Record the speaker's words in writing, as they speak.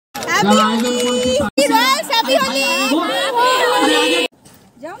Happy Holi Royals, happy Holi.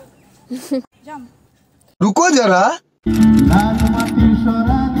 Jump jump, रुको जरा।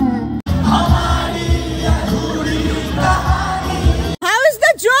 How is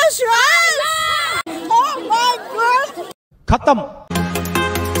the Josh Royals? Oh my God! खत्म।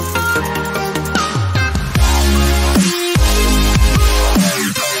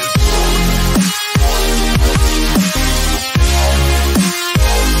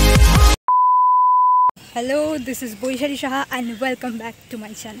 Hello, this is Baishali Saha and welcome back to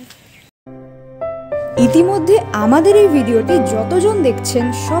my channel. ইতিমধ্যে আমাদের এই ভিডিওটি যতজন দেখছেন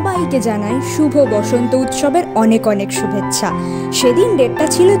সবাইকে জানাই শুভ বসন্ত উৎসবের অনেক অনেক শুভেচ্ছা। সেদিন ডেটটা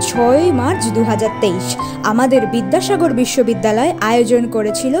ছিল 6 মার্চ 2023। আমাদের বিদ্যাসাগর বিশ্ববিদ্যালয় আয়োজন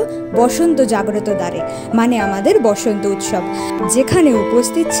করেছিল বসন্ত জাগ্রত দ্বারে, মানে আমাদের বসন্ত উৎসব, যেখানে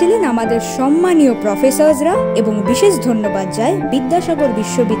উপস্থিত ছিলেন আমাদের সম্মানীয় প্রফেসরসরা, এবং বিশেষ ধন্যবাদ যায় বিদ্যাসাগর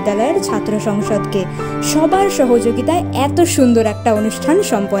বিশ্ববিদ্যালয়ের ছাত্র সংসদকে সবার সহযোগিতায় এত সুন্দর একটা অনুষ্ঠান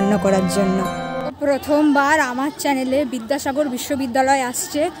সম্পন্ন করার জন্য। প্রথমবার আমার চ্যানেলে বিদ্যাসাগর বিশ্ববিদ্যালয়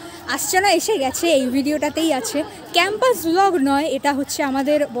আসছে না, এসে গেছে, এই ভিডিওটাতেই আছে। ক্যাম্পাস ব্লগ নয়, এটা হচ্ছে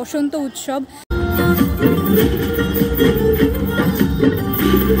আমাদের বসন্ত উৎসব।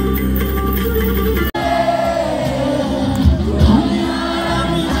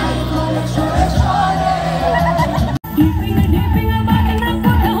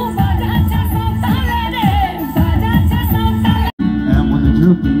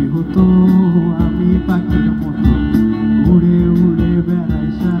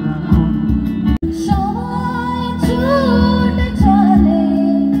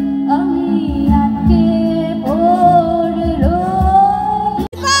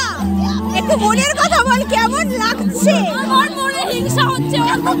 মনের কথা বল, কেমন লাগছে? আমার মনে হিংসা হচ্ছে,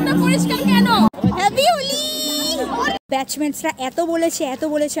 ওর মুখটা পরিষ্কার কেন? হ্যাপি হোলি। ব্যাচমেটসরা এত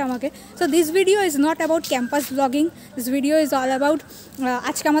বলেছে আমাকে। So this video is not about campus blogging, this video is all about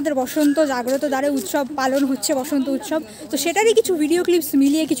আজকে আমাদের বসন্ত জাগ্রত দ্বারে উৎসব পালন হচ্ছে, বসন্ত উৎসব। তো সেটারই কিছু ভিডিও ক্লিপস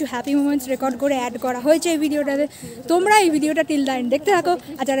মিলিয়ে কিছু হ্যাপি মোমেন্টস রেকর্ড করে অ্যাড করা হয়েছে এই ভিডিওটাতে। তোমরা এই ভিডিওটা টিল দ্য এন্ড দেখতে থাকো,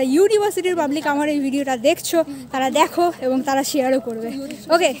 আর যারা ইউনিভার্সিটির পাবলিক আমার এই ভিডিওটা দেখছো তারা দেখো এবং তারা শেয়ারও করবে।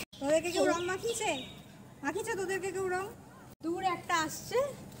 ওকে, তোদেরকে কেউ রং মাখিয়েছে? তোদেরকে কেউ রং? দূর একটা আসছে।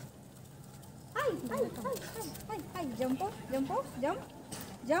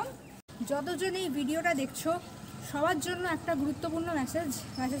 যতজন এই ভিডিওটা দেখছো সবার জন্য একটা গুরুত্বপূর্ণ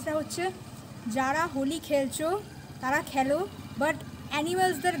মেসেজটা হচ্ছে, যারা হোলি খেলছো তারা খেলো, বাট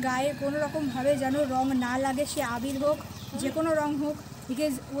অ্যানিমালসদের গায়ে কোনো রকমভাবে যেন রং না লাগে, সে আবির হোক, যে কোনো রং হোক,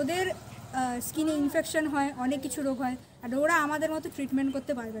 বিকজ ওদের স্কিনে ইনফেকশন হয়, অনেক কিছু রোগ হয়, আর ওরা আমাদের মতো ট্রিটমেন্ট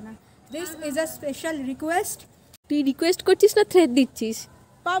করতে পারবে না। This is a special request. তুই রিকোয়েস্ট করছিস না থ্রেট দিচ্ছিস?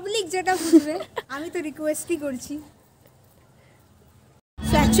 পাবলিক যেটা বুঝবে, আমি তো রিকোয়েস্টই করছি।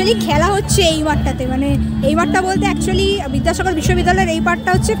 অ্যাকচুয়ালি খেলা হচ্ছে এই মাঠটাতে, মানে এই মাঠটা বলতে অ্যাকচুয়ালি বিদ্যাসাগর বিশ্ববিদ্যালয়ের এই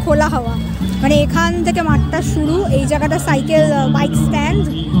পার্টটা হচ্ছে খোলা হাওয়া, মানে এখান থেকে মাঠটা শুরু, এই জায়গাটা সাইকেল বাইক স্ট্যান্ড,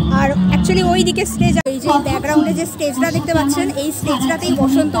 আর অ্যাকচুয়ালি ওই দিকে স্টেজ, এই যে ব্যাকগ্রাউন্ডে যে স্টেজটা দেখতে পাচ্ছেন, এই স্টেজটাতেই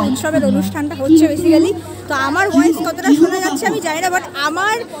বসন্ত উৎসবের অনুষ্ঠানটা হচ্ছে বেসিক্যালি। তো আমার ভয়েস কতটা শোনা যাচ্ছে আমি জানি না, বাট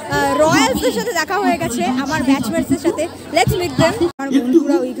আমার রয়্যালসদের সাথে দেখা হয়ে গেছে, আমার ব্যাচমেটসদের সাথে। Let's meet them. আমার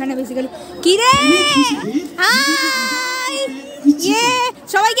বন্ধুরা ওইখানে বেসিক্যালি। কি রে, হাই, ইয়ে,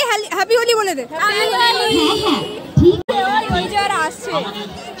 সবাইকে হ্যাপি হোলি বলে দে। ওই যারা আসছে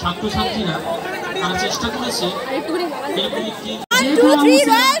ছাত্রছাত্রীরা তারা চেষ্টা করেছে, 1 2 3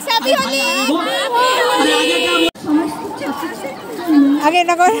 রয়্যালস, হ্যাপি হোলি। আগে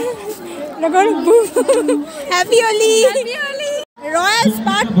না কর হ্যাপি হোলি রয়্যালস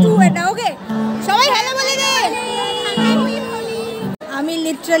পার্ট 2 এটা। ওকে, সবাই হ্যালো বলে দে। আমি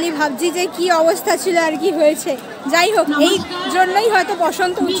লিটারালি ভাবছি যে কি অবস্থা ছিল আর কি হয়েছে। যাই হোক, এই জন্যই হয়তো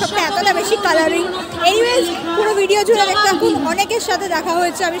বসন্ত উৎসবটা এতটা বেশি কালারিং। এনিওয়েজ, পুরো ভিডিও জুড়ে দেখতে থাকুন, অনেকের সাথে দেখা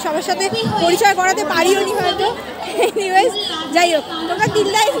হয়েছে, আমি সবার সাথে পরিচয় করাতে পারিও নি হয়তো। এনিওয়েজ, যাই হোক, তোমরা তিন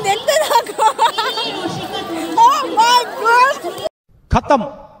লাইন দেখতে থাকো। ও মাই গড, खत्म,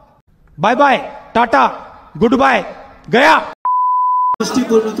 bye bye, Tata, good bye, गया।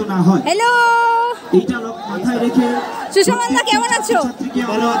 হ্যালো, সুসমান দা কেমন আছো?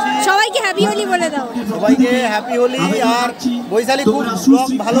 ভালো আছি। সবাইকে হ্যাপি হোলি বলে দাও। সবাইকে হ্যাপি হোলি। আর বৈশালী খুব ব্লগ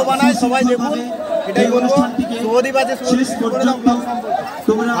ভালো বানায়, সবাই দেখুন, এটাই বলবো। শুভদীপ আছে, করে দাও ব্লগ সম্পর্কে।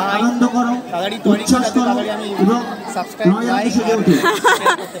 তোমরা আনন্দ করো, তাড়াতাড়ি তৈরি করে দাও, তাড়াতাড়ি আমি subscribe like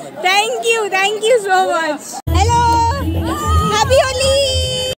thank you so much. Hello, happy Holi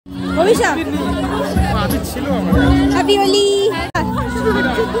Abhishek. Happy Holi,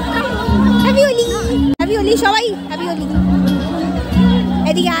 happy Holi, happy Holi, সবাই হ্যাপি হোলি।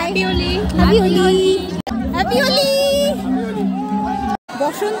 এদিকে আয়। Happy Holi, happy Holi, happy Holi.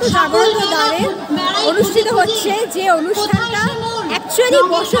 বসন্ত জাগরণ দ্বারে অনুষ্ঠিত হচ্ছে, যে অনুষ্ঠানটা অ্যাকচুয়ালি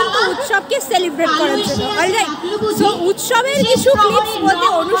বসন্ত উৎসবকে সেলিব্রেট করার জন্য। অলরাইট, সো উৎসবের কিছু ক্লিপস বলতে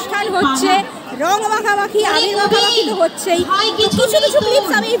অনুষ্ঠান হচ্ছে, রং মাখামাখি, আবির মাখামাখি তো হচ্ছেই, তো কিছু কিছু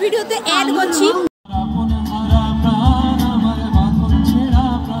ক্লিপস আমি এই ভিডিওতে অ্যাড করছি।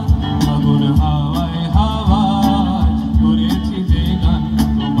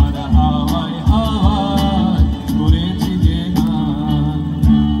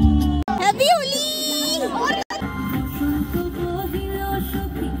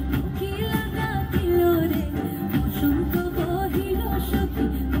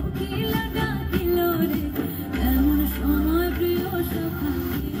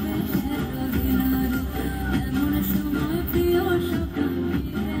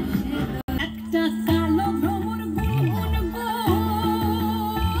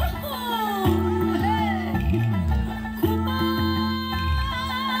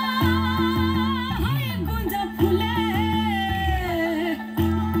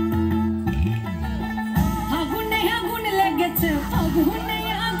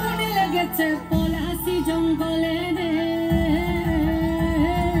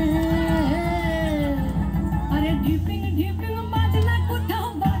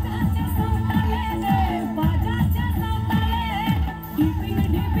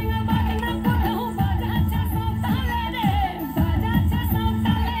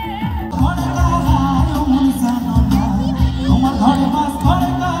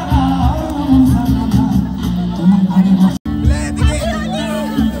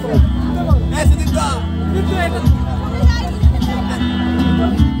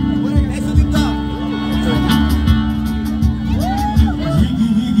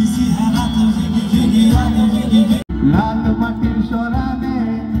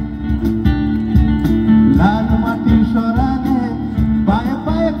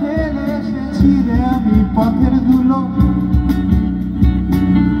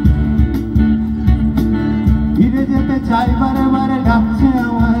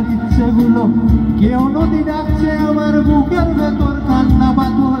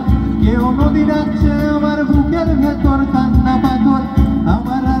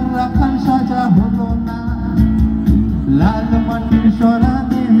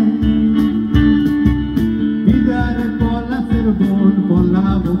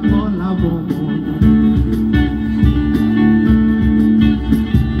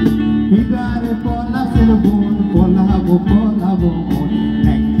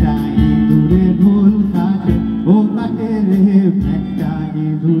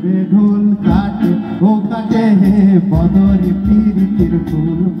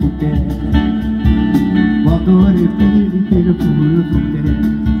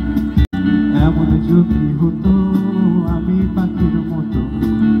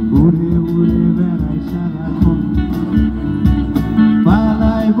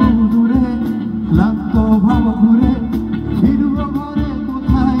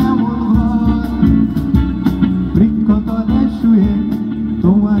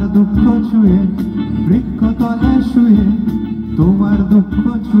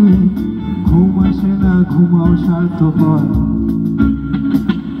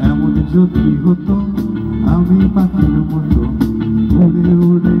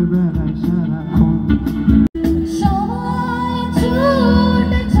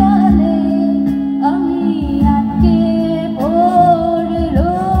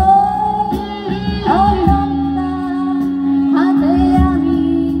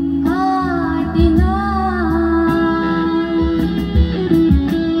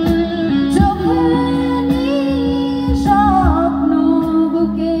 স্বপ্ন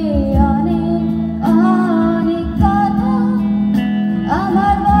বুকে অনেক অনেক কথা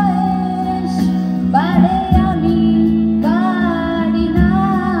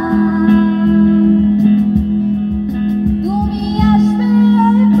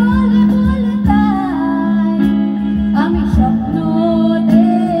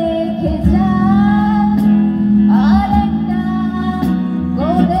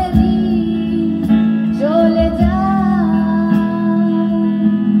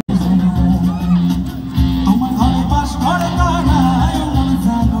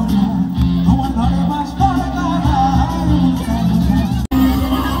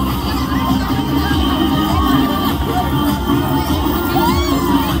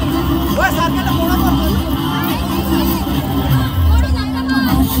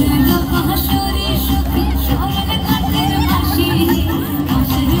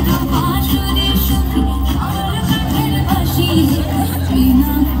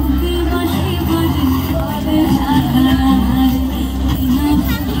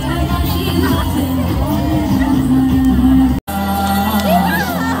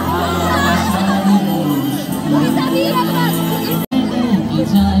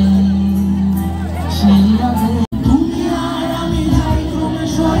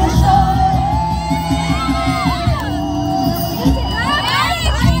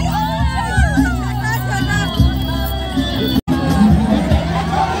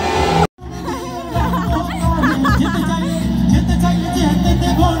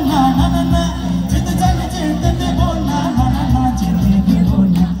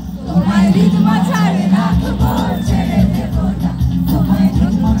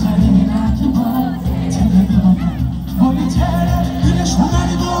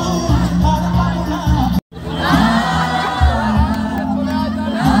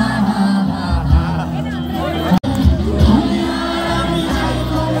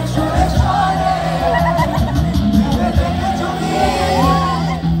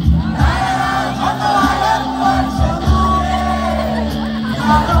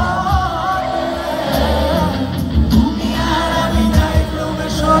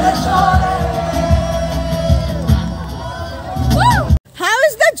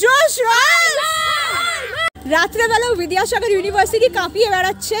রাত্রেবেলাও বিদ্যাসাগর ইউনিভার্সিটি কাঁপিয়ে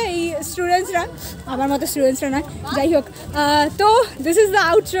বেড়াচ্ছে এই স্টুডেন্টসরা, আমার মতো স্টুডেন্টসরা নয়, যাই হোক। তো দিস ইজ দ্য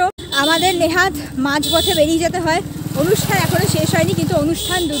আউটরো। আমাদের নেহাত মাঝপথে বেরিয়ে যেতে হয়। অনুষ্ঠান এখনও শেষ হয়নি, কিন্তু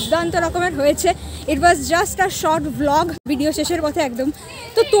অনুষ্ঠান দুর্দান্ত রকমের হয়েছে। ইট was just a short vlog, video শেষের পথে একদম।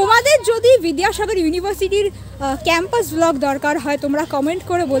 তো তোমাদের যদি বিদ্যাসাগর ইউনিভার্সিটির ক্যাম্পাস ভ্লগ দরকার হয় তোমরা কমেন্ট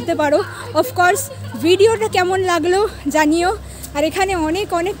করে বলতে পারো। অফকোর্স ভিডিওটা কেমন লাগলো জানিও। আর এখানে অনেক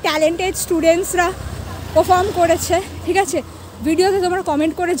অনেক ট্যালেন্টেড স্টুডেন্টসরা পারফর্ম করেছে, ঠিক আছে? ভিডিওতে তোমরা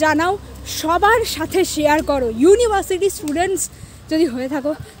কমেন্ট করে জানাও, সবার সাথে শেয়ার করো। ইউনিভার্সিটি স্টুডেন্টস যদি হয়ে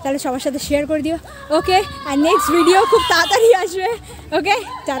থাকো তাহলে সবার সাথে শেয়ার করে দিও, ওকে? আর নেক্সট ভিডিও খুব তাড়াতাড়ি আসবে, ওকে?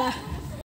 টাটা।